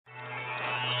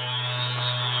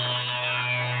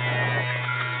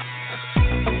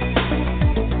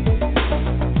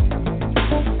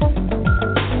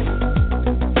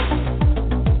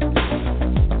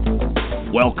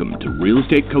Welcome to Real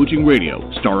Estate Coaching Radio,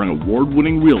 starring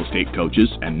award-winning real estate coaches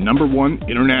and #1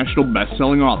 international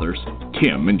best-selling authors,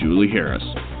 Tim and Julie Harris.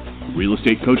 Real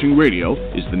Estate Coaching Radio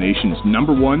is the nation's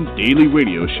 #1 daily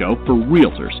radio show for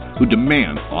realtors who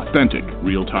demand authentic,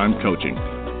 real-time coaching.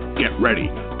 Get ready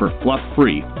for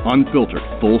fluff-free, unfiltered,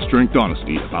 full-strength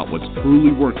honesty about what's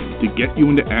truly working to get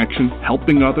you into action,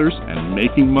 helping others, and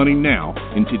making money now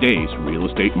in today's real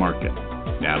estate market.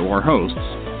 Now to our hosts,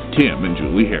 Tim and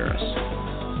Julie Harris.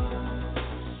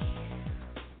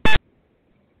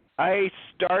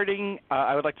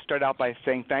 I would like to start out by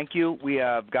saying thank you. We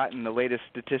have gotten the latest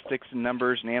statistics and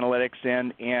numbers and analytics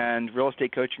in, and Real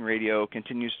Estate Coaching Radio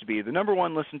continues to be the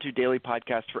 #1 listened to daily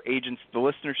podcast for agents. The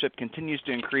listenership continues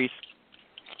to increase,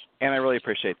 and I really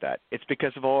appreciate that. It's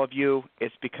because of all of you.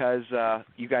 It's because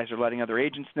you guys are letting other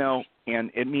agents know,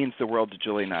 and it means the world to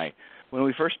Julie and I. When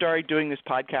we first started doing this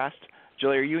podcast,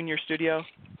 Julie, are you in your studio?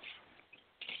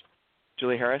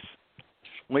 Julie Harris?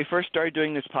 When we first started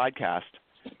doing this podcast,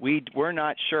 we were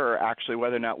not sure actually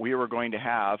whether or not we were going to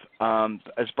have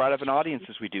as broad of an audience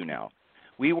as we do now.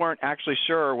 We weren't actually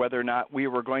sure whether or not we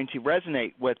were going to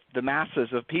resonate with the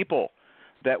masses of people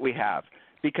that we have,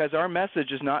 because our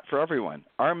message is not for everyone.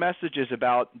 Our message is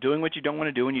about doing what you don't want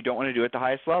to do and you don't want to do at the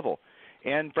highest level.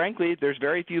 And frankly, there's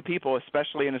very few people,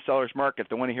 especially in a seller's market,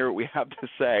 that want to hear what we have to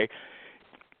say.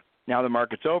 Now the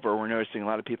market's over, we're noticing a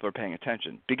lot of people are paying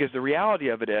attention, because the reality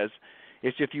of it is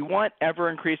if you want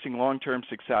ever-increasing long-term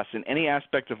success in any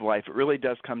aspect of life, it really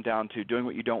does come down to doing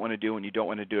what you don't want to do and you don't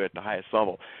want to do it at the highest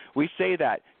level. We say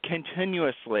that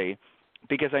continuously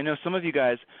because I know some of you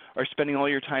guys are spending all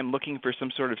your time looking for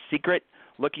some sort of secret,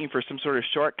 looking for some sort of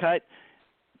shortcut.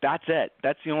 That's it.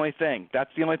 That's the only thing. That's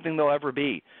the only thing there'll ever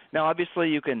be. Now, obviously,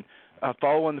 you can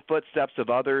follow in the footsteps of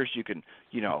others. You can,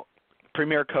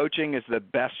 Premier Coaching is the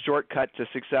best shortcut to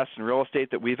success in real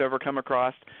estate that we've ever come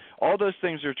across. All those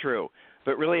things are true.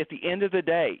 But really, at the end of the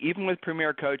day, even with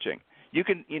Premier Coaching, you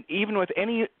can, even with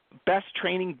any best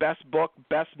training, best book,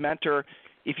 best mentor,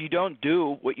 if you don't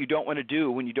do what you don't want to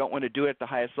do when you don't want to do it at the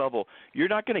highest level, you're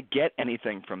not going to get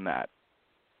anything from that.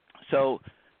 So,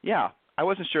 yeah, I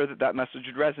wasn't sure that message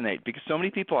would resonate, because so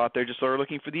many people out there just are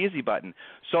looking for the easy button.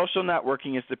 Social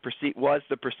networking was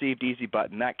the perceived easy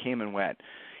button. That came and went.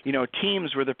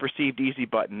 Teams were the perceived easy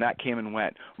button. That came and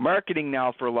went. Marketing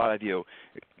now for a lot of you,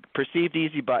 perceived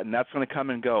easy button. That's going to come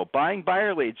and go. Buying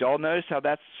buyer leads. Y'all notice how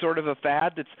that's sort of a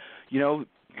fad that's,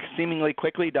 seemingly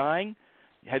quickly dying?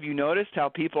 Have you noticed how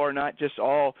people are not just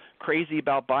all crazy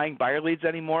about buying buyer leads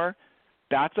anymore?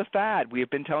 That's a fad. We have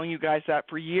been telling you guys that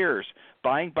for years.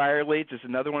 Buying buyer leads is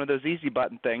another one of those easy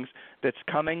button things that's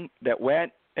coming, that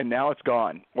went, and now it's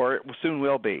gone, or it soon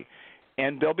will be.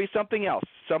 And there'll be something else.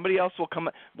 Somebody else will come.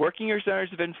 Working your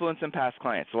centers of influence and past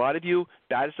clients. A lot of you,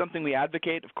 that is something we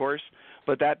advocate, of course,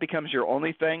 but that becomes your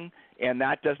only thing, and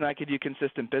that does not give you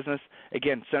consistent business.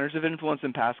 Again, centers of influence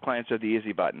and past clients are the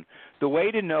easy button. The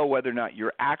way to know whether or not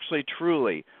you're actually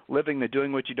truly living the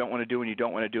doing what you don't want to do and you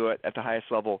don't want to do it at the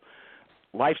highest level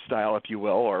lifestyle, if you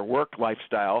will, or work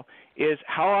lifestyle, is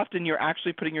how often you're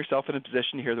actually putting yourself in a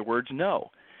position to hear the words no.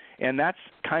 And that's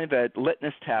kind of a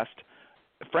litmus test,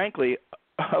 frankly,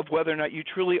 of whether or not you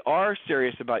truly are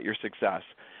serious about your success.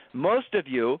 Most of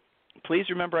you, please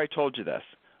remember I told you this,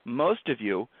 most of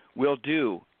you will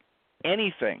do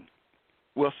anything,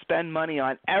 will spend money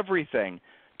on everything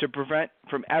to prevent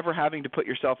from ever having to put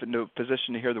yourself into a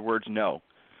position to hear the words no.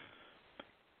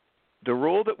 The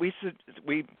rule that we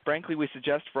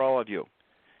suggest for all of you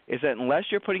is that unless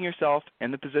you're putting yourself in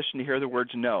the position to hear the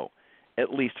words no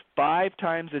at least 5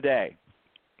 times a day,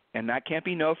 and that can't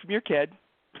be no from your kid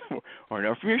or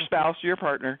no from your spouse or your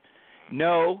partner,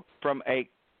 no from a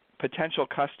potential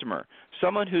customer,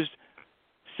 someone who's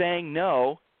saying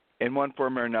no in one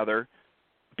form or another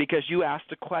because you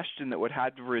asked a question that would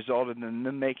have resulted in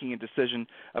them making a decision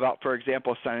about, for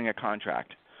example, signing a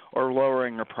contract or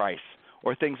lowering a price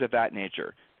or things of that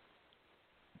nature.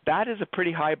 That is a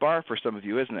pretty high bar for some of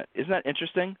you, isn't it? Isn't that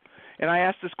interesting? And I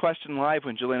asked this question live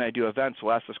when Julie and I do events.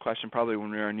 We'll ask this question probably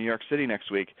when we're in New York City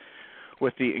next week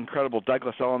with the incredible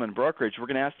Douglas Elliman Brokerage. We're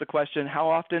going to ask the question,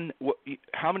 how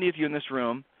many of you in this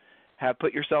room have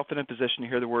put yourself in a position to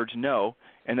hear the words no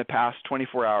in the past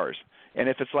 24 hours? And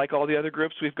if it's like all the other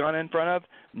groups we've gone in front of,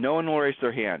 no one will raise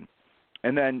their hand.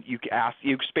 And then you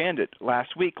expand it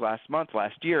last week, last month,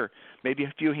 last year, maybe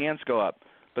a few hands go up.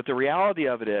 But the reality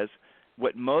of it is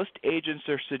what most agents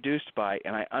are seduced by,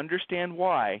 and I understand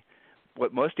why,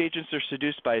 what most agents are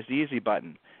seduced by is the easy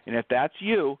button. And if that's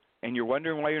you and you're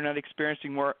wondering why you're not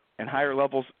experiencing more and higher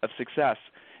levels of success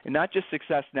and not just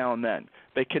success now and then,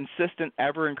 but consistent,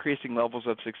 ever-increasing levels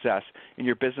of success in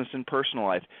your business and personal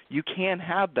life. You can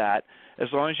have that as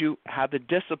long as you have the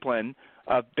discipline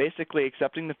of basically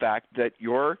accepting the fact that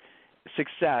your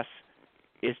success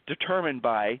is determined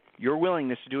by your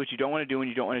willingness to do what you don't want to do and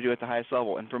you don't want to do at the highest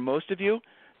level. And for most of you,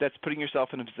 that's putting yourself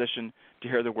in a position to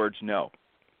hear the words no.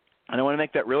 And I want to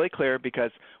make that really clear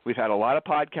because we've had a lot of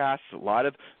podcasts, a lot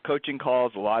of coaching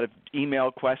calls, a lot of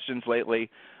email questions lately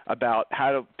about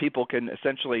how people can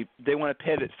essentially, they want to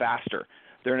pivot faster.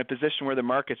 They're in a position where the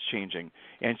market's changing.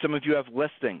 And some of you have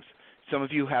listings. Some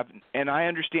of you have, and I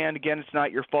understand, again, it's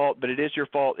not your fault, but it is your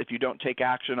fault if you don't take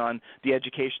action on the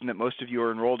education that most of you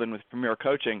are enrolled in with Premier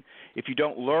Coaching. If you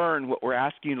don't learn what we're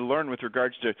asking you to learn with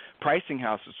regards to pricing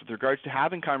houses, with regards to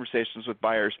having conversations with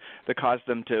buyers that cause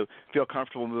them to feel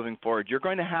comfortable moving forward, you're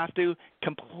going to have to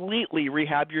completely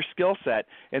rehab your skill set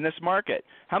in this market.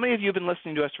 How many of you have been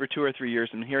listening to us for 2 or 3 years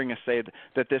and hearing us say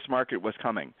that this market was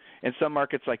coming? In some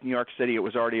markets like New York City, it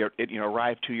was already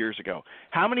arrived 2 years ago.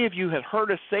 How many of you had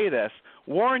heard us say this,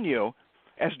 warn you,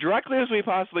 as directly as we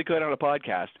possibly could on a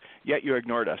podcast, yet you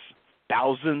ignored us?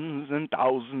 Thousands and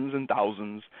thousands and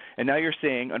thousands. And now you're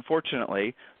saying,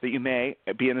 unfortunately, that you may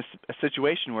be in a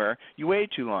situation where you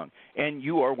waited too long, and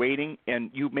you are waiting,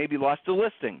 and you maybe lost a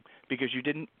listing because you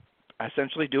didn't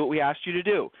essentially do what we asked you to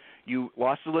do. You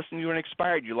lost the listing to an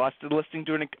expired. You lost the listing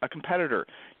to a competitor.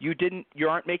 You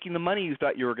aren't making the money you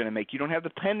thought you were going to make. You don't have the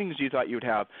pendings you thought you would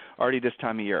have already this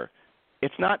time of year.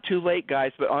 It's not too late,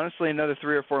 guys, but honestly, another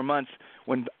 3 or 4 months,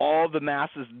 when all the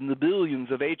masses and the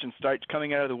billions of agents start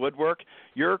coming out of the woodwork,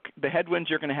 the headwinds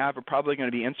you're going to have are probably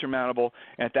going to be insurmountable,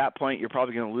 and at that point, you're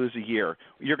probably going to lose a year.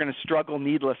 You're going to struggle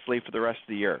needlessly for the rest of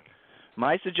the year.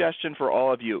 My suggestion for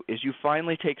all of you is you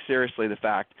finally take seriously the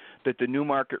fact that the new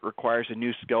market requires a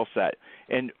new skill set,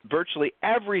 and virtually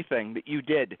everything that you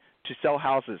did to sell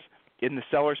houses in the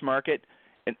seller's market,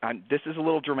 and this is a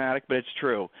little dramatic, but it's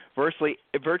true. Virtually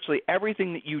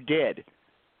everything that you did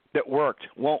that worked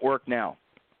won't work now.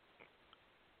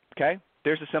 Okay?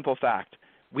 There's a simple fact.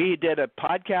 We did a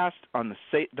podcast on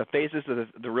the phases of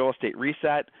the real estate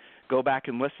reset. Go back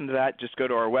and listen to that. Just go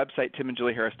to our website,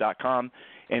 timandjulieharris.com,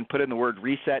 and put in the word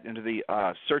reset into the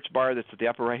search bar that's at the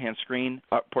upper right-hand screen,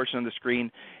 portion of the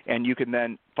screen, and you can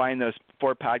then find those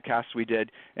 4 podcasts we did,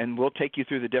 and we'll take you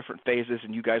through the different phases,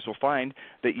 and you guys will find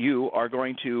that you are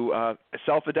going to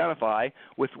self-identify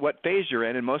with what phase you're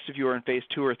in, and most of you are in phase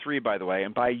 2 or 3, by the way,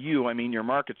 and by you, I mean your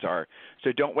markets are.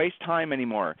 So don't waste time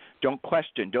anymore. Don't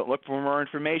question. Don't look for more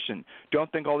information.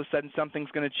 Don't think all of a sudden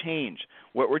something's going to change.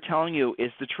 What we're telling you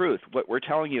is the truth. What we're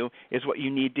telling you is what you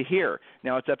need to hear.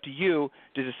 Now it's up to you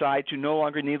to decide to no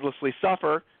longer needlessly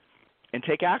suffer and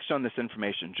take action on this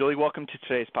information. Julie, welcome to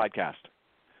today's podcast.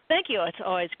 Thank you. It's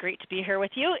always great to be here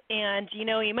with you. And,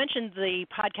 you mentioned the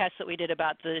podcast that we did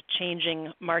about the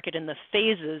changing market and the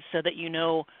phases so that you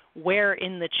know where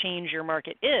in the change your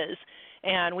market is.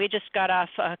 And we just got off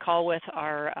a call with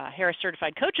our Harris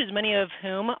Certified coaches, many of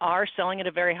whom are selling at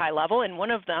a very high level, and one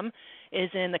of them is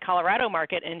in the Colorado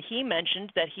market, and he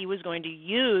mentioned that he was going to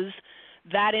use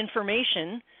that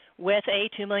information with a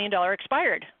 $2 million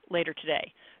expired later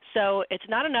today. So it's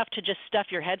not enough to just stuff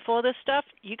your head full of this stuff.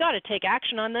 You got to take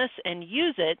action on this and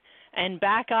use it and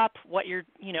back up what you're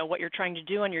trying to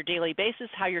do on your daily basis,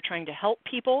 how you're trying to help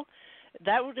people.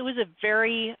 That was a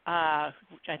very, I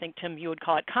think, Tim, you would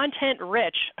call it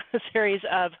content-rich series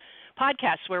of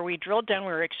podcasts where we drilled down.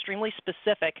 We were extremely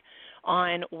specific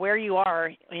on where you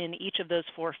are in each of those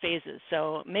 4 phases.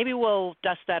 So maybe we'll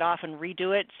dust that off and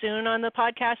redo it soon on the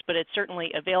podcast, but it's certainly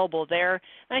available there.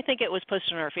 And I think it was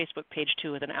posted on our Facebook page,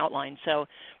 too, with an outline. So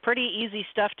pretty easy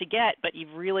stuff to get, but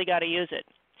you've really got to use it.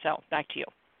 So back to you.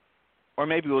 Or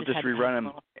maybe we'll just rerun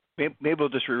them. Maybe we'll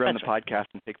just rerun the podcast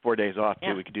and take 4 days off, too.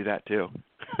 Yeah. We could do that, too.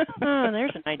 Oh,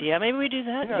 there's an idea. Maybe we do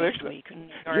that next week.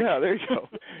 Yeah, there you go.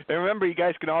 And remember, you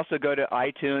guys can also go to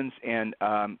iTunes and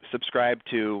subscribe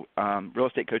to Real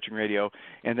Estate Coaching Radio,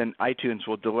 and then iTunes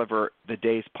will deliver the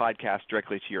day's podcast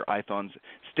directly to your iPhones.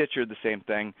 Stitcher, the same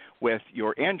thing with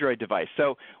your Android device.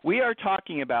 So we are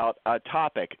talking about a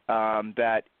topic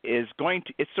that is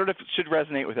it sort of should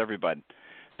resonate with everybody.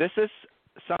 This is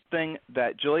something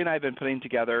that Julie and I have been putting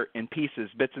together in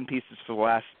bits and pieces for the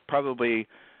last probably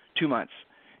 2 months.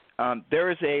 There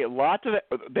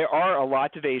are a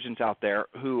lot of agents out there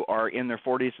who are in their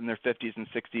 40s and their 50s and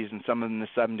 60s and some of them in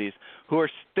the 70s who are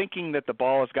thinking that the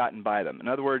ball has gotten by them. In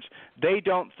other words, they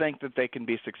don't think that they can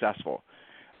be successful.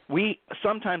 We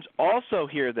sometimes also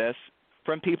hear this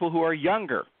from people who are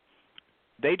younger.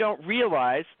 They don't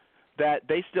realize that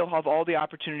they still have all the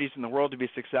opportunities in the world to be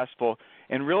successful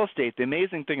in real estate. The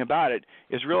amazing thing about it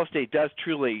is real estate does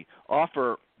truly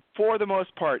offer for the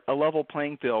most part, a level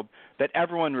playing field that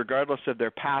everyone, regardless of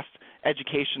their past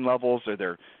education levels or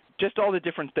their just all the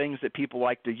different things that people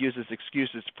like to use as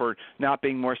excuses for not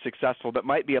being more successful that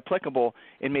might be applicable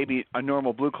in maybe a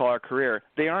normal blue-collar career,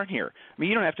 they aren't here. I mean,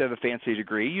 you don't have to have a fancy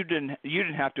degree. You didn't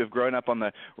have to have grown up on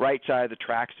the right side of the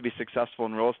tracks to be successful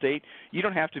in real estate. You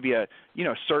don't have to be a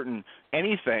certain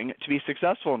anything to be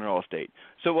successful in real estate.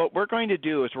 So what we're going to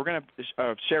do is we're going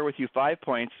to share with you 5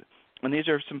 points, and these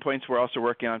are some points we're also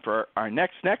working on for our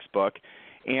next book.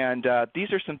 And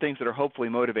these are some things that are hopefully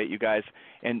motivate you guys.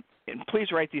 And please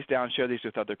write these down, share these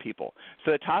with other people.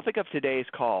 So the topic of today's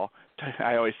call,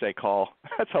 I always say call.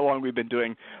 That's how long we've been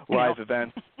doing live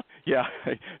events. Yeah.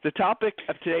 The topic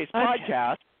of today's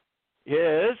podcast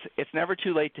is it's never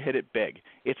too late to hit it big.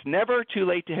 It's never too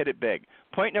late to hit it big.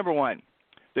 Point number 1.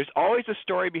 There's always a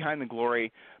story behind the glory,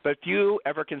 but few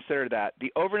ever consider that.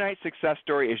 The overnight success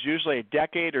story is usually a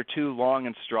decade or two long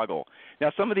in struggle.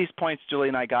 Now, some of these points Julie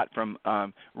and I got from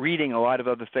reading a lot of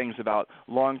other things about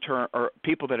long-term or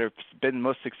people that have been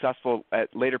most successful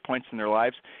at later points in their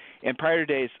lives. And prior to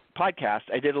today's podcast,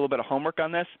 I did a little bit of homework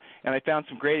on this, and I found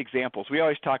some great examples. We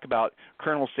always talk about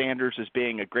Colonel Sanders as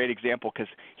being a great example because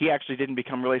he actually didn't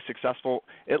become really successful,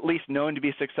 at least known to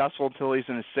be successful until he's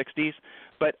in his 60s.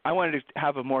 But I wanted to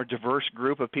have a more diverse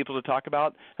group of people to talk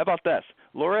about. How about this?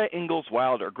 Laura Ingalls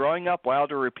Wilder. Growing up,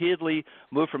 Wilder repeatedly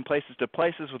moved from places to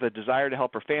places with a desire to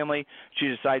help her family. She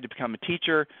decided to become a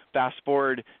teacher. Fast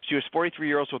forward, she was 43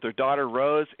 years old with her daughter,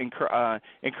 Rose,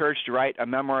 encouraged to write a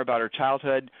memoir about her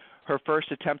childhood. Her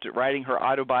first attempt at writing her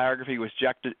autobiography was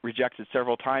rejected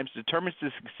several times. Determined to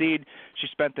succeed, she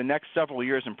spent the next several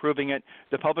years improving it.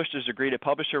 The publishers agreed to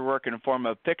publish her work in a form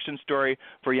of fiction story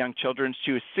for young children.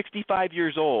 She was 65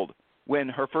 years old when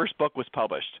her first book was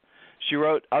published. She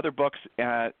wrote other books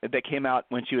that came out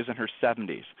when she was in her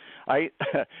 70s.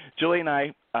 Julie and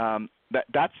I,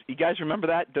 that's you guys remember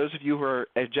that? Those of you who are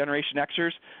Generation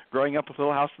Xers, growing up with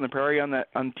Little House on the Prairie on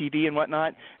TV and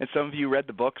whatnot, and some of you read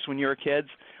the books when you were kids.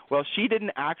 Well, she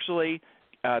didn't actually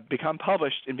become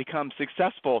published and become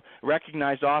successful,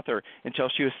 recognized author until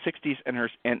she was 60s and her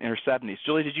 70s.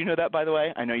 Julie, did you know that, by the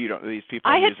way? I know you don't. These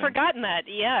people. I had forgotten that.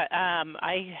 Yeah,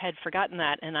 I had forgotten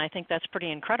that, and I think that's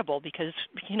pretty incredible because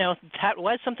that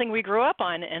was something we grew up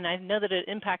on, and I know that it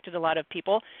impacted a lot of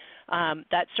people.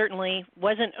 That certainly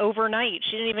wasn't overnight.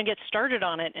 She didn't even get started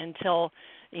on it until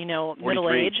middle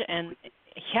age and.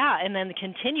 Yeah, and then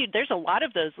continued. There's a lot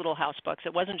of those Little House books.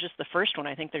 It wasn't just the first one.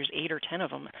 I think there's 8 or 10 of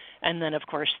them, and then of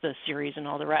course the series and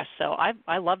all the rest. So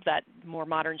I love that more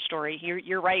modern story.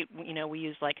 You're right. We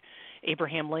use like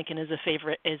Abraham Lincoln as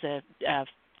a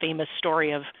famous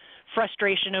story of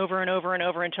frustration over and over and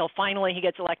over until finally he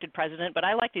gets elected president. But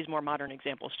I like these more modern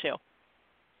examples too.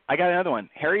 I got another one.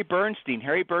 Harry Bernstein.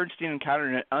 Harry Bernstein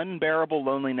encountered an unbearable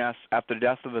loneliness after the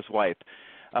death of his wife.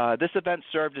 This event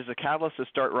served as a catalyst to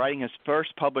start writing his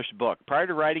first published book. Prior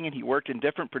to writing it, he worked in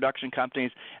different production companies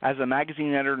as a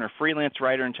magazine editor and a freelance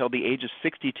writer until the age of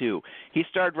 62. He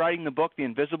started writing the book, The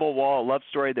Invisible Wall, a love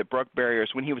story that broke barriers,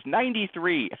 when he was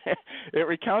 93. It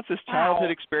recounts his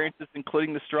childhood experiences,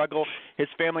 including the struggle his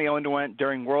family underwent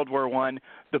during World War I.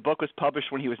 The book was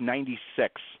published when he was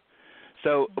 96.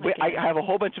 So I have a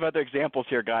whole bunch of other examples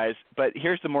here, guys, but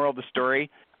here's the moral of the story.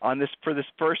 For this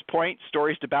first point,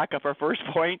 stories to back up our first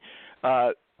point.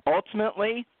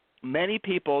 Ultimately, many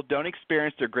people don't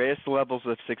experience their greatest levels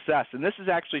of success, and this is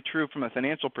actually true from a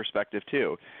financial perspective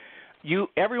too.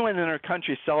 Everyone in our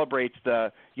country celebrates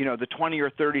the 20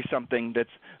 or 30 something that's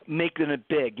making it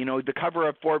big. The cover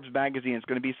of Forbes magazine is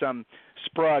going to be some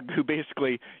sprug who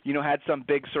basically had some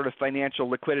big sort of financial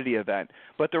liquidity event.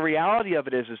 But the reality of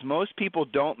it is most people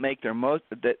don't make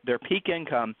their peak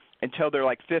income until they're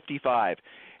like 55.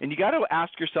 And you got to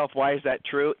ask yourself, why is that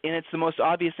true? And it's the most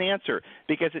obvious answer,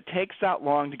 because it takes that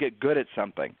long to get good at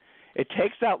something. It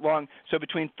takes that long. So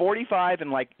between 45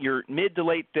 and like your mid to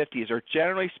late 50s are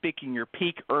generally speaking your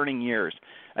peak earning years.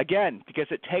 Again, because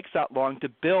it takes that long to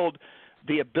build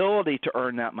the ability to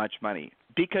earn that much money,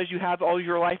 because you have all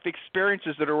your life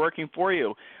experiences that are working for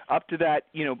you up to that,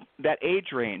 that age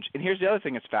range. And here's the other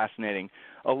thing that's fascinating.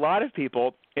 A lot of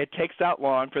people, it takes that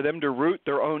long for them to root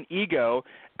their own ego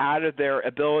out of their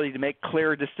ability to make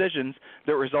clear decisions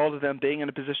that result of them being in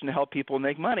a position to help people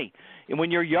make money. And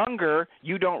when you're younger,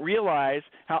 you don't realize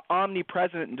how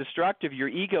omnipresent and destructive your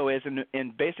ego is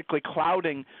in basically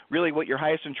clouding really what your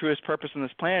highest and truest purpose on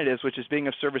this planet is, which is being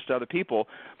of service to other people.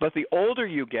 But the older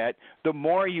you get, the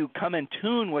more you come in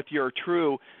tune with your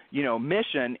true,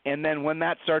 mission. And then when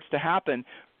that starts to happen,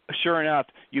 sure enough,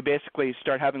 you basically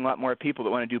start having a lot more people that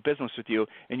want to do business with you,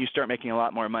 and you start making a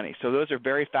lot more money. So those are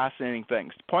very fascinating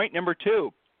things. Point number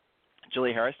 2,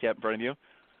 Julie Harris, do you have it in front of you?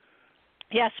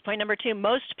 Yes, point number 2,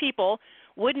 most people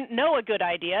wouldn't know a good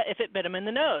idea if it bit them in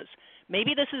the nose.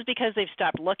 Maybe this is because they've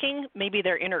stopped looking. Maybe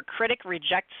their inner critic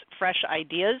rejects fresh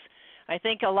ideas. I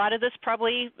think a lot of this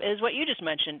probably is what you just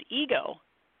mentioned, ego.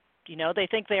 They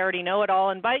think they already know it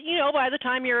all, and by the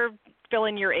time you're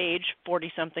filling your age,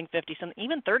 40-something, 50-something,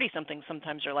 even 30-something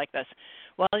sometimes are like this.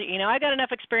 Well, I got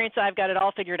enough experience, I've got it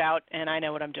all figured out, and I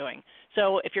know what I'm doing.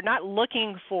 So if you're not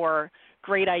looking for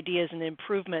great ideas and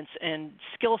improvements and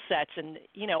skill sets and,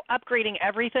 upgrading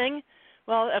everything,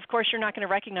 well, of course you're not going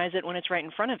to recognize it when it's right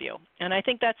in front of you. And I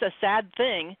think that's a sad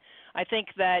thing. I think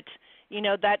that,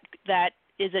 that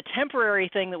is a temporary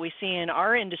thing that we see in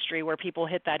our industry where people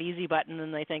hit that easy button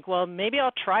and they think, well, maybe I'll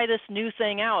try this new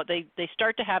thing out. They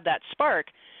start to have that spark,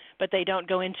 but they don't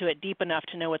go into it deep enough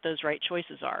to know what those right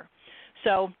choices are.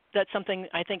 So that's something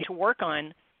I think to work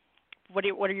on. What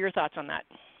are your thoughts on that?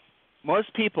 Most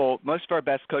of our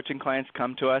best coaching clients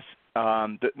come to us.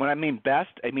 When I mean best,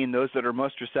 I mean those that are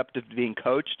most receptive to being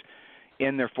coached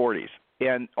in their 40s.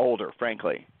 And older,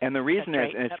 frankly. And the reason is,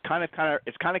 and it's kind of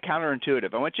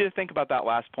counterintuitive. I want you to think about that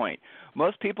last point.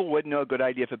 Most people wouldn't know a good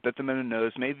idea if it bit them in the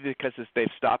nose, maybe because they've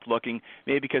stopped looking,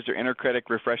 maybe because their inner critic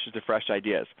rejects the fresh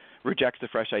ideas.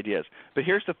 But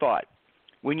here's the thought.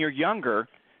 When you're younger,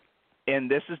 and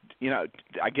this is,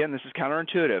 again, this is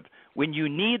counterintuitive, when you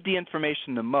need the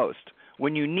information the most,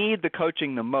 when you need the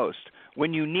coaching the most,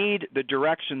 when you need the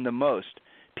direction the most,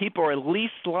 people are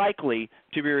least likely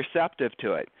to be receptive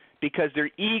to it, because their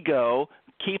ego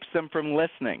keeps them from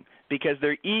listening, because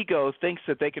their ego thinks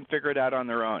that they can figure it out on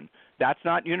their own. That's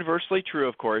not universally true,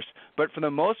 of course, but for the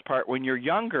most part, when you're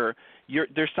younger,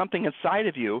 there's something inside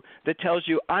of you that tells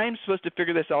you, I'm supposed to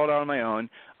figure this out on my own.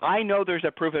 I know there's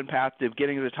a proven path to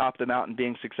getting to the top of the mountain,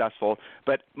 being successful,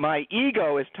 but my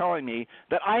ego is telling me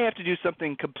that I have to do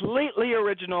something completely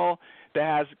original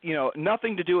that has,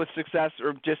 nothing to do with success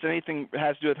or just anything that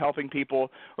has to do with helping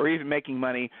people or even making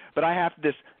money, but I have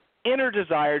this inner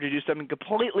desire to do something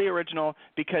completely original,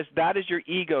 because that is your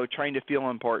ego trying to feel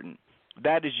important.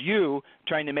 That is you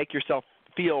trying to make yourself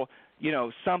feel,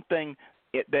 something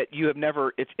that you have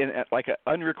never, it's in like an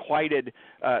unrequited,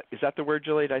 is that the word,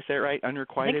 Julie? Did I say it right?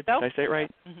 Unrequited? I think so. Did I say it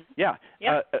right? Mm-hmm. Yeah.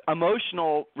 Yep.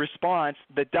 Emotional response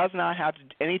that does not have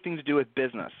anything to do with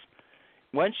business.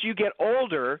 Once you get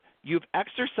older, you've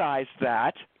exercised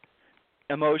that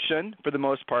emotion for the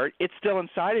most part. It's still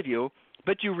inside of you,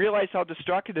 but you realize how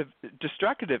destructive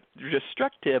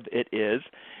it is,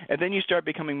 and then you start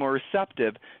becoming more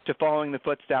receptive to following the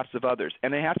footsteps of others.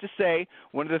 And I have to say,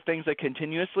 one of the things I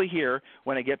continuously hear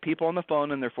when I get people on the phone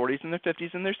in their 40s and their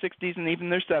 50s and their 60s and even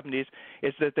their 70s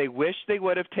is that they wish they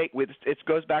would have taken, it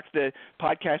goes back to the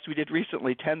podcast we did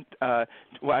recently, don't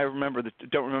remember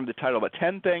the title, but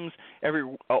 10 things every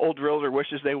old realtor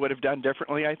wishes they would have done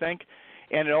differently, I think.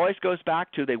 And it always goes back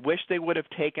to they wish they would have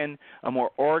taken a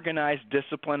more organized,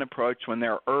 disciplined approach when they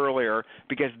were earlier,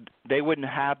 because they wouldn't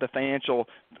have the financial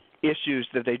issues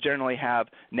that they generally have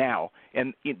now.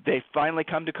 And they finally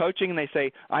come to coaching and they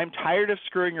say, I'm tired of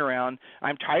screwing around.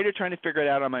 I'm tired of trying to figure it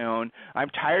out on my own. I'm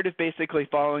tired of basically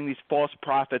following these false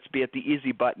prophets, be it the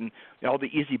easy button, all the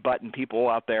easy button people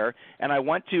out there. And I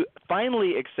want to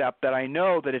finally accept that I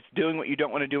know that it's doing what you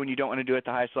don't want to do and you don't want to do it at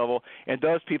the highest level. And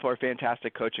those people are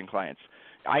fantastic coaching clients.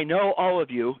 I know all of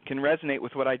you can resonate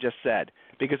with what I just said,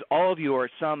 because all of you are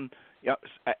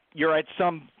you're at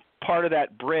some part of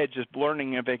that bridge is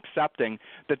learning and accepting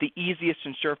that the easiest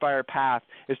and surefire path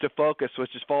is to focus,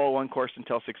 which is follow one course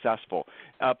until successful.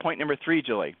 Point number 3,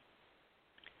 Julie.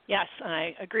 Yes,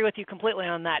 I agree with you completely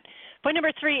on that. Point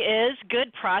number 3 is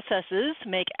good processes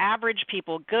make average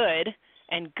people good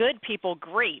and good people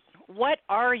great. What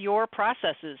are your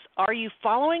processes? Are you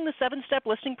following the 7-step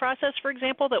listing process, for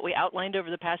example, that we outlined over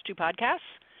the past 2 podcasts?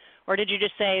 Or did you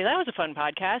just say, that was a fun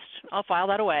podcast, I'll file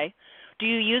that away? Do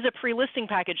you use a pre-listing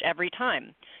package every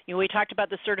time? We talked about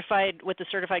the certified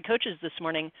coaches this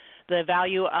morning, the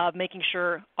value of making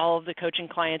sure all of the coaching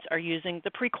clients are using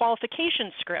the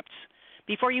pre-qualification scripts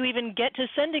before you even get to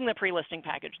sending the pre-listing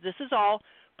package. This is all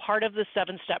part of the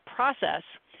 7-step process.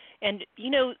 And,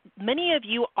 many of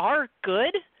you are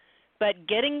good, but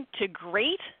getting to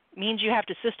great means you have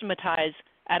to systematize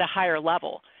at a higher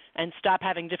level and stop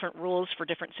having different rules for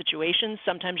different situations.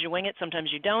 Sometimes you wing it,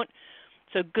 sometimes you don't.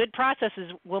 So good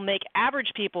processes will make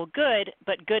average people good,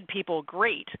 but good people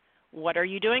great. What are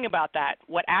you doing about that?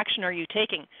 What action are you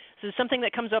taking? So something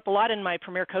that comes up a lot in my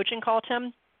Premier Coaching call, Tim,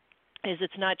 is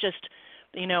it's not just,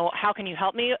 how can you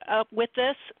help me with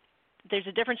this? There's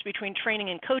a difference between training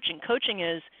and coaching. Coaching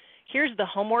is, here's the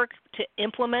homework to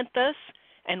implement this,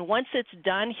 and once it's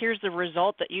done, here's the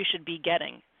result that you should be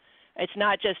getting. It's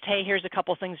not just, hey, here's a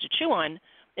couple things to chew on,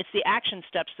 It's the action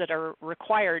steps that are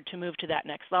required to move to that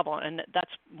next level. And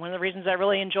that's one of the reasons I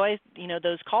really enjoy,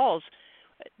 those calls.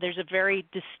 There's a very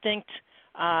distinct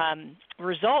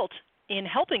result in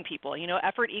helping people.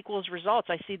 Effort equals results.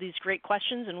 I see these great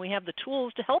questions, and we have the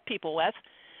tools to help people with,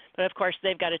 but of course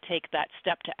they've got to take that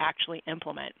step to actually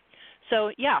implement.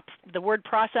 So yeah, the word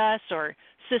process or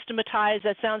systematize,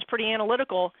 that sounds pretty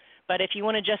analytical, but if you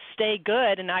want to just stay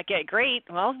good and not get great,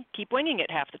 well, keep winging it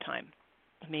half the time.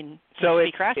 I mean, so to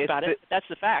be crass about it, that's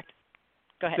the fact.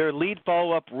 Go ahead. There are lead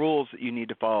follow-up rules that you need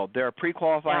to follow. There are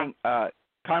pre-qualifying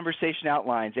conversation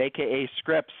outlines, aka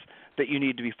scripts, that you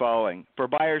need to be following for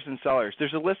buyers and sellers.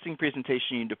 There's a listing presentation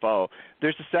you need to follow.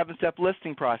 There's a 7-step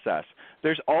listing process.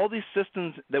 There's all these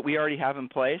systems that we already have in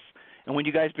place. And when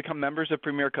you guys become members of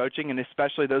Premier Coaching, and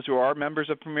especially those who are members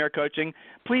of Premier Coaching,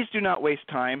 please do not waste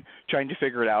time trying to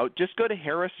figure it out. Just go to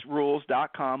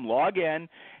harrisrules.com, log in,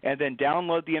 and then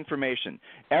download the information.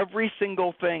 Every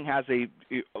single thing has a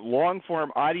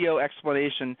long-form audio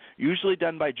explanation, usually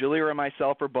done by Julie or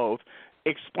myself or both,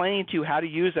 explaining to you how to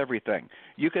use everything.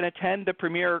 You can attend the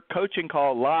Premier Coaching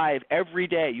Call live every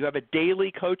day. You have a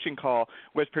daily coaching call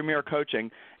with Premier Coaching,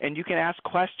 and you can ask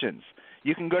questions.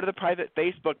 You can go to the private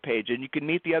Facebook page, and you can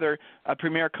meet the other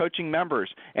Premier Coaching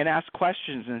members and ask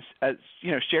questions and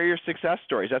share your success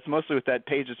stories. That's mostly what that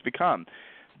page has become.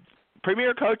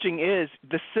 Premier Coaching is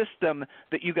the system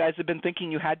that you guys have been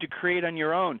thinking you had to create on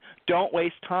your own. Don't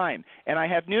waste time. And I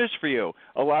have news for you.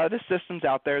 A lot of the systems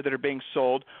out there that are being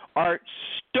sold are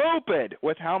stupid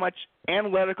with how much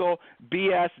analytical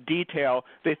BS detail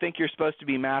they think you're supposed to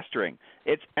be mastering.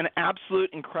 It's an absolute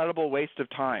incredible waste of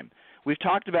time. We've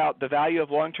talked about the value of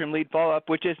long-term lead follow-up,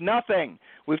 which is nothing.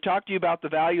 We've talked to you about the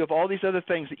value of all these other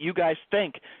things that you guys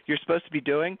think you're supposed to be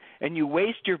doing, and you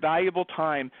waste your valuable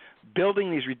time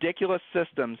building these ridiculous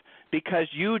systems because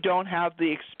you don't have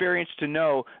the experience to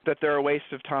know that they're a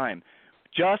waste of time.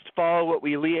 Just follow what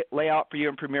we lay out for you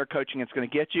in Premier Coaching. It's going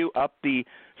to get you up the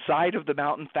side of the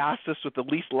mountain fastest with the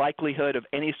least likelihood of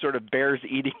any sort of bears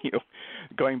eating you.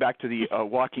 Going back to the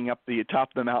walking up the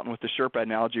top of the mountain with the Sherpa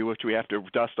analogy, which we have to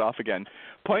dust off again.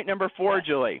 Point number 4,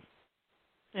 Julie.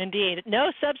 Indeed.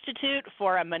 No substitute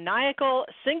for a maniacal,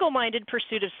 single-minded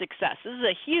pursuit of success. This is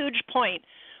a huge point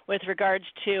with regards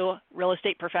to real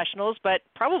estate professionals, but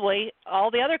probably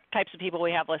all the other types of people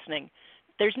we have listening.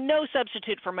 There's no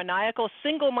substitute for maniacal,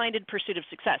 single-minded pursuit of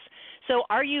success. So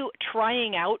are you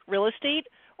trying out real estate,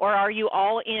 or are you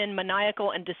all in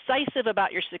maniacal and decisive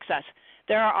about your success?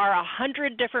 There are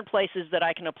 100 different places that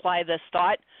I can apply this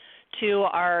thought to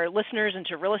our listeners and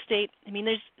to real estate. I mean,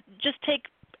 just take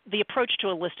the approach to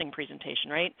a listing presentation,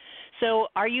 right? So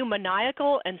are you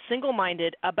maniacal and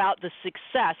single-minded about the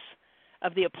success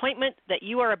of the appointment that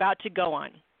you are about to go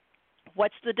on?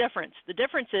 What's the difference? The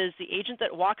difference is the agent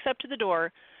that walks up to the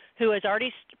door, who has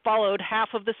already followed half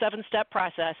of the 7-step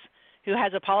process, who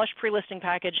has a polished pre-listing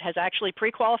package, has actually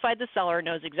pre-qualified the seller,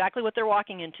 knows exactly what they're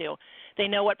walking into. They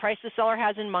know what price the seller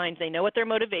has in mind. They know what their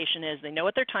motivation is. They know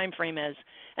what their time frame is,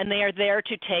 and they are there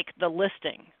to take the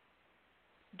listing.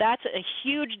 That's a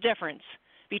huge difference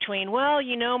between, well,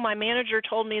 my manager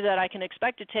told me that I can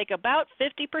expect to take about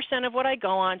 50% of what I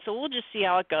go on, so we'll just see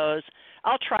how it goes.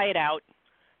 I'll try it out.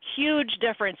 Huge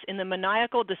difference in the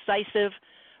maniacal, decisive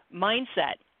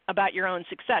mindset about your own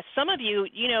success. Some of you,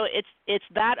 it's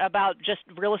that about just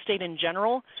real estate in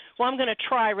general. Well, I'm going to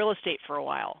try real estate for a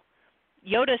while.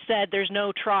 Yoda said there's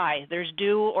no try, there's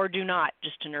do or do not,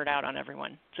 just to nerd out on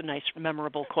everyone. It's a nice,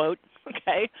 memorable quote,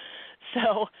 okay?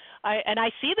 So I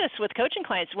see this with coaching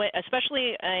clients,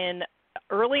 especially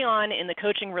early on in the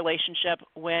coaching relationship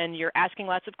when you're asking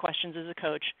lots of questions as a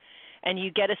coach, and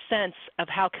you get a sense of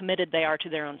how committed they are to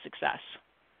their own success.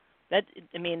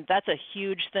 That's a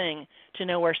huge thing to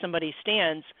know where somebody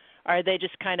stands. Are they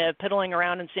just kind of piddling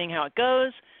around and seeing how it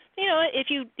goes? If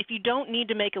you don't need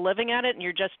to make a living at it and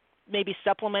you're just maybe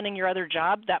supplementing your other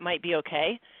job, that might be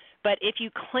okay. But if you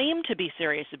claim to be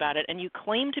serious about it and you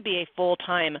claim to be a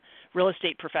full-time real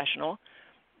estate professional,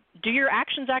 do your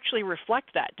actions actually reflect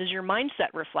that? Does your mindset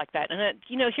reflect that? And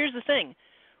here's the thing.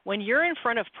 When you're in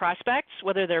front of prospects,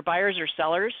 whether they're buyers or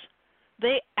sellers,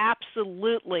 they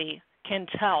absolutely can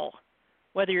tell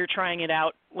whether you're trying it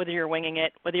out, whether you're winging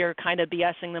it, whether you're kind of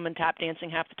BSing them and tap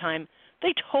dancing half the time.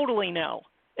 They totally know.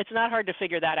 It's not hard to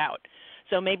figure that out.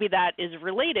 So maybe that is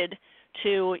related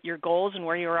to your goals and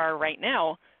where you are right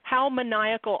now. How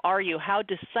maniacal are you? How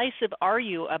decisive are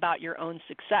you about your own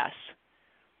success?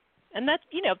 And that's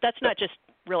not just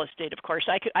real estate, of course.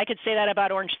 I could say that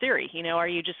about Orange Theory. Are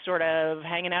you just sort of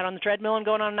hanging out on the treadmill and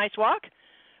going on a nice walk?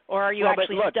 Or are you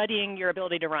actually studying your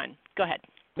ability to run? Go ahead.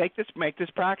 Make this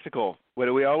practical. What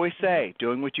do we always say?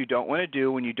 Doing what you don't want to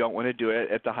do when you don't want to do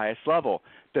it at the highest level.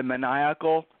 The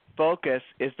maniacal focus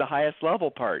is the highest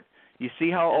level part. You see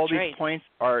how all these points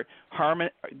are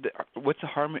what's the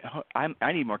harmony?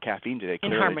 I need more caffeine today. In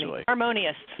clearly, harmony. Julie.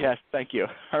 Harmonious. Yes, thank you.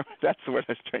 That's the word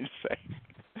I was trying to say.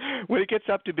 When it gets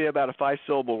up to be about a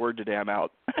 5-syllable word today, I'm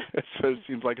out. So it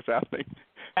seems like it's happening.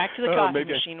 Back to the coffee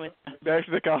machine. Back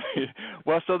to the coffee.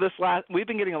 Well, so we've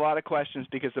been getting a lot of questions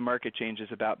because the market changes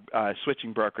about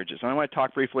switching brokerages. And I want to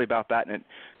talk briefly about that, and it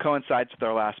coincides with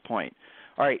our last point.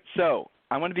 All right, so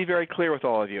I want to be very clear with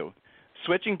all of you.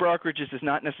 Switching brokerages is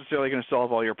not necessarily going to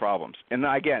solve all your problems. And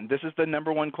again, this is the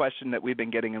number one question that we've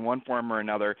been getting in one form or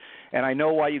another. And I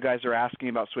know why you guys are asking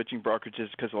about switching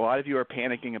brokerages, because a lot of you are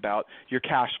panicking about your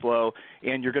cash flow,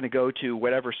 and you're going to go to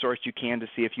whatever source you can to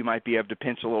see if you might be able to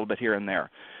pinch a little bit here and there.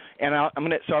 And I'm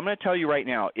going to tell you right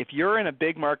now, if you're in a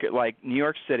big market like New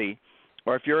York City,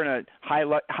 or if you're in a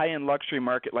high-end luxury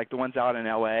market like the ones out in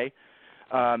L.A.,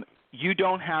 you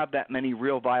don't have that many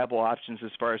real viable options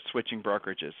as far as switching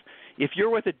brokerages. If you're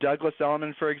with a Douglas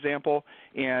Elliman, for example,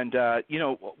 and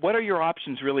what are your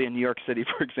options really in New York City,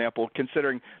 for example,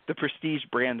 considering the prestige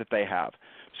brand that they have?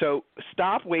 So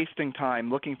stop wasting time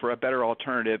looking for a better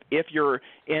alternative if you're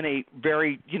in a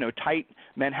very tight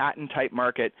Manhattan type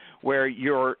market where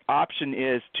your option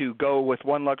is to go with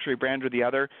one luxury brand or the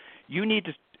other. You need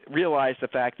to realize the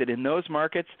fact that in those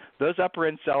markets, those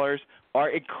upper-end sellers are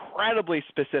incredibly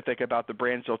specific about the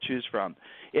brands they'll choose from.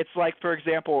 It's like, for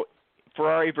example,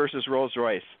 Ferrari versus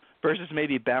Rolls-Royce versus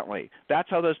maybe Bentley. That's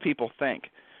how those people think.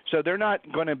 So they're not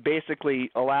going to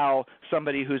basically allow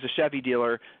somebody who's a Chevy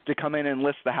dealer to come in and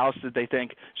list the house that they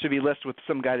think should be listed with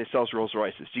some guy that sells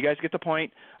Rolls-Royces. Do you guys get the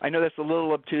point? I know that's a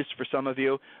little obtuse for some of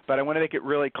you, but I want to make it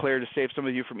really clear to save some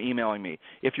of you from emailing me.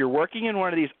 If you're working in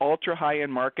one of these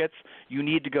ultra-high-end markets, you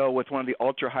need to go with one of the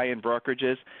ultra-high-end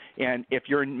brokerages. And if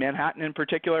you're in Manhattan in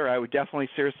particular, I would definitely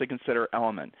seriously consider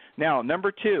Elliman. Now,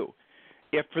 number two,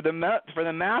 if for the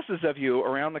masses of you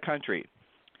around the country,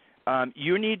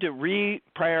 you need to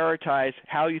reprioritize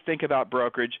how you think about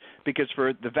brokerage, because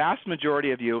for the vast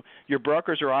majority of you, your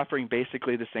brokers are offering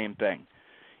basically the same thing.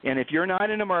 And if you're not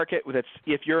in a market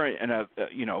if you're in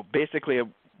basically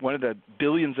one of the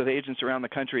billions of agents around the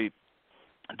country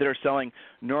that are selling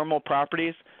normal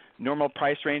properties, normal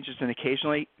price ranges, and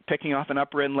occasionally picking off an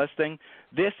upper end listing,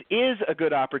 this is a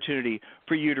good opportunity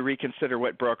for you to reconsider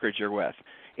what brokerage you're with.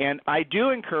 And I do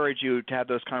encourage you to have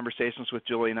those conversations with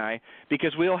Julie and I,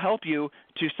 because we'll help you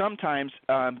to sometimes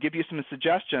give you some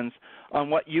suggestions on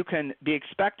what you can be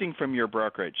expecting from your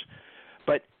brokerage.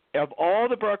 But of all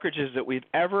the brokerages that we've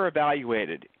ever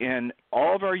evaluated in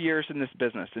all of our years in this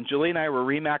business, and Julie and I were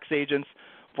RE/MAX agents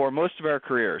for most of our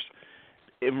careers,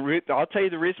 I'll tell you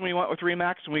the reason we went with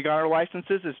RE/MAX when we got our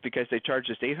licenses is because they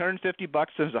charged us $850. It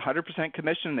was 100%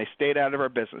 commission, and they stayed out of our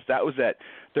business. That was it.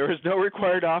 There was no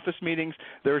required office meetings.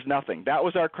 There was nothing. That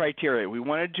was our criteria.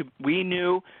 We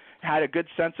knew, had a good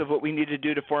sense of what we needed to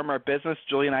do to form our business.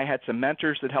 Julie and I had some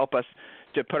mentors that helped us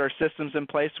to put our systems in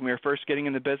place when we were first getting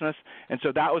in the business, and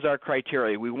so that was our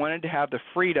criteria. We wanted to have the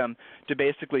freedom to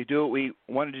basically do what we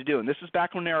wanted to do, and this was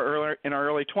back when in our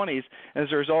early 20s, and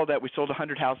as a result of that, we sold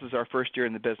 100 houses our first year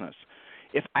in the business.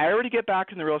 If I were to get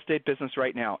back in the real estate business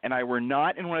right now, and I were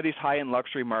not in one of these high-end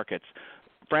luxury markets,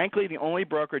 frankly, the only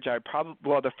brokerage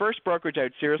the first brokerage I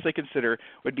would seriously consider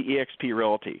would be eXp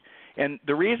Realty. And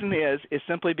the reason is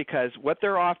simply because what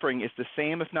they're offering is the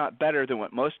same, if not better, than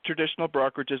what most traditional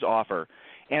brokerages offer.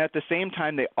 And at the same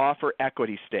time, they offer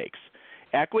equity stakes.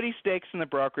 Equity stakes in the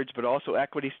brokerage, but also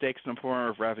equity stakes in the form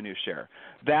of revenue share.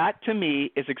 That, to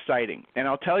me, is exciting. And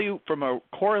I'll tell you from a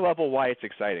core level why it's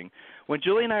exciting. When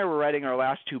Julie and I were writing our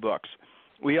last two books,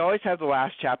 we always have the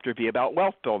last chapter be about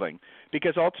wealth building,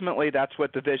 because ultimately that's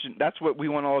what we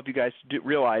want all of you guys to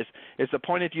realize is the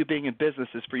point of you being in business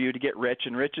is for you to get rich,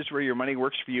 and rich is where your money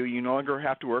works for you. You no longer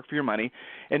have to work for your money,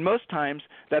 and most times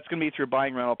that's going to be through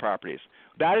buying rental properties.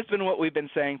 That has been what we've been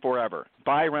saying forever.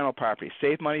 Buy rental properties.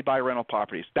 Save money, buy rental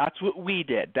properties. That's what we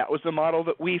did. That was the model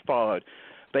that we followed.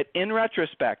 But in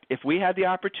retrospect, if we had the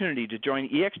opportunity to join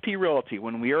eXp Realty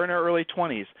when we were in our early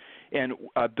 20s and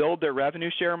build their revenue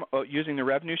share using the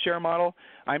revenue share model,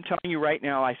 I'm telling you right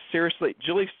now,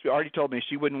 Julie already told me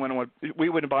we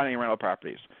wouldn't buy any rental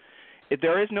properties.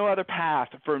 There is no other path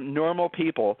for normal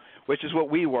people, which is what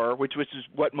we were, which is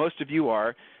what most of you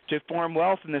are, to form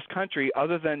wealth in this country,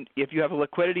 other than if you have a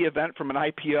liquidity event from an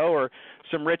IPO or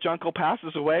some rich uncle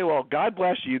passes away, well, God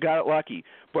bless you, you got it lucky.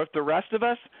 But the rest of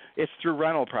us, it's through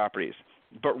rental properties.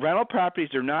 But rental properties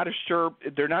are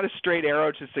they're not a straight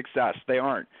arrow to success. They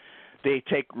aren't. They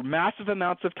take massive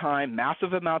amounts of time,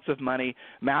 massive amounts of money,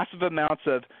 massive amounts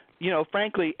of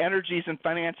frankly, energies and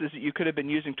finances that you could have been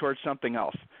using towards something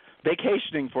else.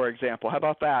 Vacationing, for example, how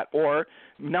about that? Or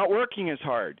not working as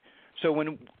hard. So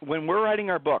when we're writing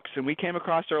our books, and we came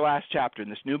across our last chapter in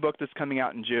this new book that's coming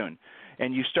out in June,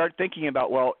 and you start thinking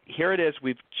about, well, here it is.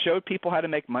 We've showed people how to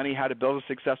make money, how to build a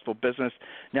successful business.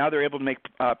 Now they're able to make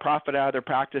profit out of their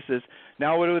practices.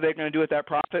 Now what are they going to do with that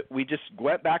profit? We just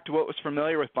went back to what was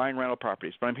familiar with buying rental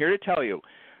properties. But I'm here to tell you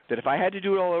that if I had to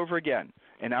do it all over again,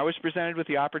 and I was presented with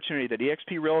the opportunity that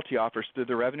eXp Realty offers through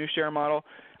the revenue share model,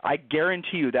 I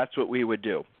guarantee you that's what we would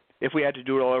do if we had to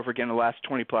do it all over again in the last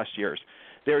 20-plus years.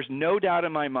 There's no doubt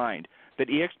in my mind that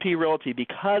eXp Realty,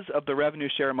 because of the revenue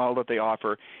share model that they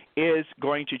offer, is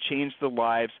going to change the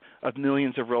lives of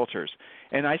millions of realtors.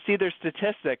 And I see their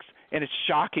statistics, and it's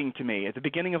shocking to me. At the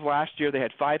beginning of last year, they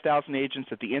had 5,000 agents.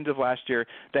 At the end of last year,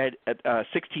 they had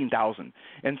 16,000.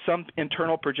 And some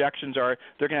internal projections are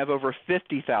they're going to have over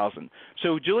 50,000.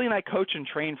 So Julie and I coach and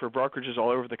train for brokerages all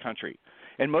over the country.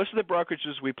 And most of the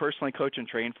brokerages we personally coach and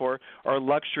train for are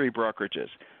luxury brokerages.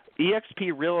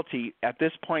 eXp Realty, at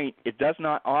this point, it does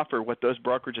not offer what those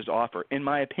brokerages offer, in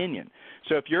my opinion.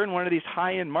 So if you're in one of these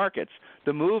high-end markets,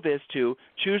 the move is to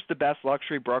choose the best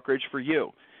luxury brokerage for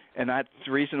you. And that's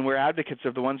the reason we're advocates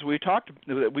of the ones we talked.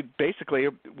 We basically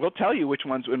will tell you which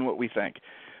ones and what we think.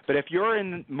 But if you're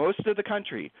in most of the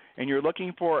country and you're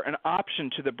looking for an option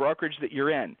to the brokerage that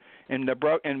you're in, and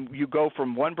you go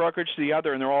from one brokerage to the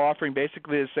other and they're all offering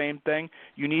basically the same thing,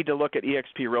 you need to look at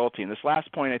eXp Realty. And this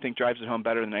last point I think drives it home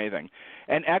better than anything.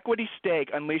 An equity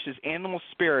stake unleashes animal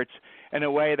spirits in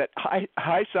a way that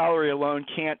high salary alone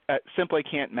simply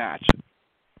can't match.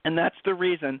 And that's the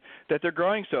reason that they're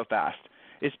growing so fast.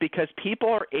 Is because people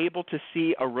are able to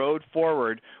see a road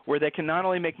forward where they can not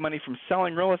only make money from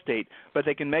selling real estate, but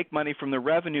they can make money from the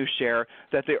revenue share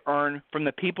that they earn from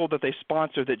the people that they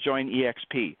sponsor that join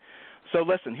eXp. So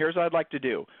listen, here's what I'd like to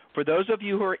do. For those of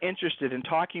you who are interested in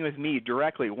talking with me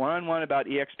directly, one-on-one about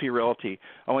eXp Realty,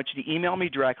 I want you to email me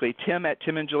directly,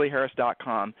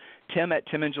 tim@timandjulieharris.com,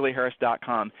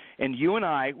 tim@timandjulieharris.com, and you and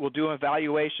I will do an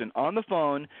evaluation on the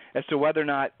phone as to whether or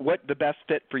not what the best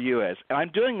fit for you is. And I'm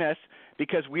doing this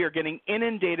because we are getting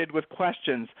inundated with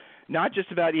questions, not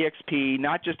just about eXp,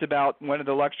 not just about one of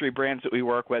the luxury brands that we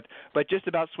work with, but just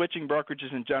about switching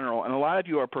brokerages in general. And a lot of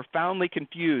you are profoundly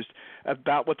confused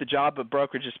about what the job of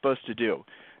brokerage is supposed to do.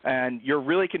 And you're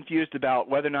really confused about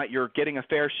whether or not you're getting a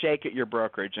fair shake at your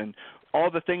brokerage and all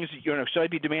the things, should I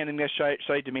be demanding this, should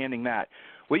I be demanding that?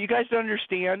 What you guys don't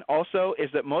understand also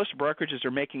is that most brokerages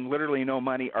are making literally no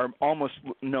money or almost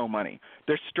no money.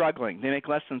 They're struggling. They make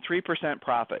less than 3%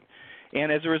 profit. And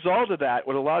as a result of that,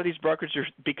 what a lot of these brokerages are,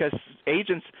 because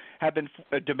agents have been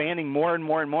demanding more and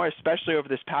more and more, especially over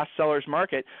this past seller's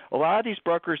market, a lot of these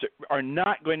brokers are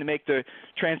not going to make the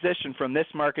transition from this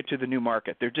market to the new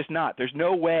market. They're just not. There's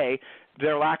no way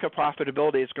their lack of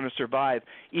profitability is going to survive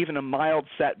even a mild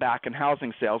setback in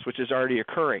housing sales, which is already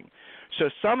occurring. So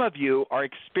some of you are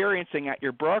experiencing at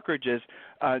your brokerages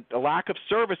a lack of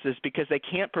services because they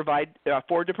can't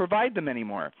afford to provide them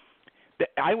anymore.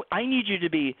 I need you to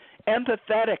be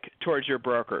empathetic towards your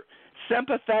broker,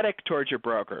 sympathetic towards your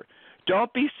broker.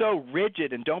 Don't be so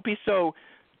rigid and don't be so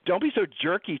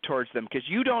jerky towards them because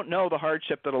you don't know the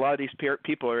hardship that a lot of these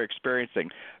people are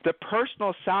experiencing. The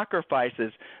personal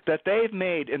sacrifices that they've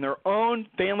made in their own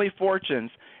family fortunes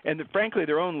and, frankly,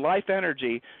 their own life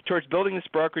energy towards building this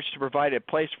brokerage to provide a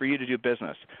place for you to do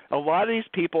business. A lot of these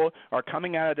people are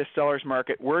coming out of this seller's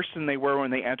market worse than they were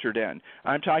when they entered in.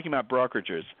 I'm talking about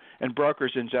brokerages and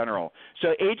brokers in general.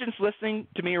 So agents listening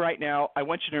to me right now, I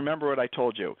want you to remember what I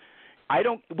told you.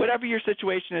 Whatever your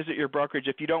situation is at your brokerage,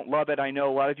 if you don't love it, I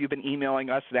know a lot of you have been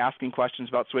emailing us and asking questions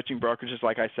about switching brokerages,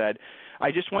 like I said.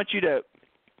 I just want you to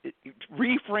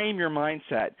reframe your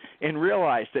mindset and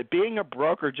realize that being a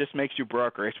broker just makes you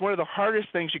broker. It's one of the hardest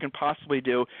things you can possibly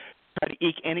do to try to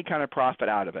eke any kind of profit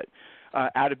out of it,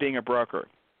 out of being a broker.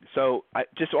 So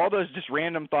just all those just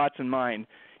random thoughts in mind.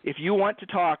 If you want to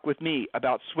talk with me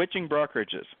about switching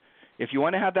brokerages, if you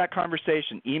want to have that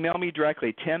conversation, email me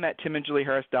directly,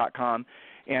 tim@timandjulieharris.com.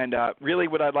 And really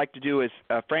what I'd like to do is,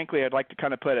 frankly, I'd like to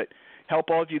kind of help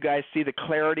all of you guys see the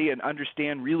clarity and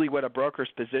understand really what a broker's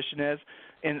position is.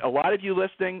 And a lot of you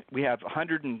listening, we have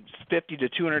 150 to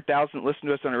 200,000 listen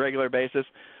to us on a regular basis.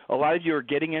 A lot of you are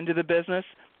getting into the business,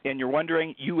 and you're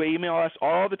wondering, you email us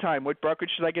all the time, what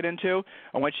brokerage should I get into?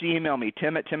 I want you to email me,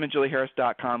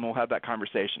 tim@timandjulieharris.com, and we'll have that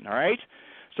conversation, all right?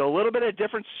 So a little bit of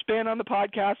different spin on the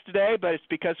podcast today, but it's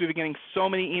because we've been getting so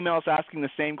many emails asking the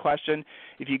same question.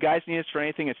 If you guys need us for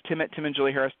anything, it's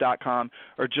tim@timandjulieharris.com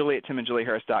or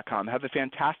julie@timandjulieharris.com. Have a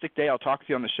fantastic day. I'll talk with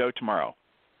you on the show tomorrow.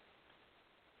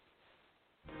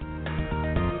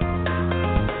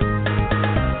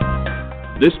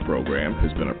 This program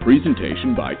has been a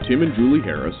presentation by Tim and Julie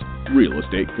Harris, Real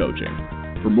Estate Coaching.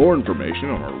 For more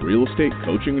information on our real estate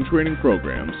coaching and training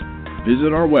programs,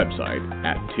 visit our website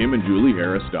at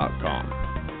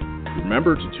timandjulieharris.com.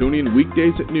 Remember to tune in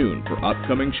weekdays at noon for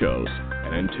upcoming shows,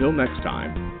 and until next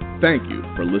time, thank you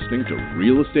for listening to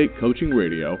Real Estate Coaching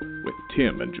Radio with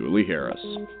Tim and Julie Harris.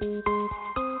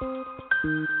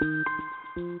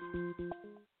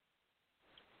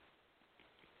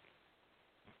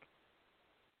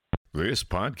 This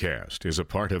podcast is a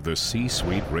part of the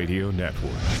C-Suite Radio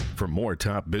Network. For more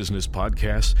top business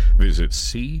podcasts, visit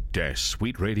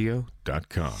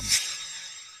c-suiteradio.com.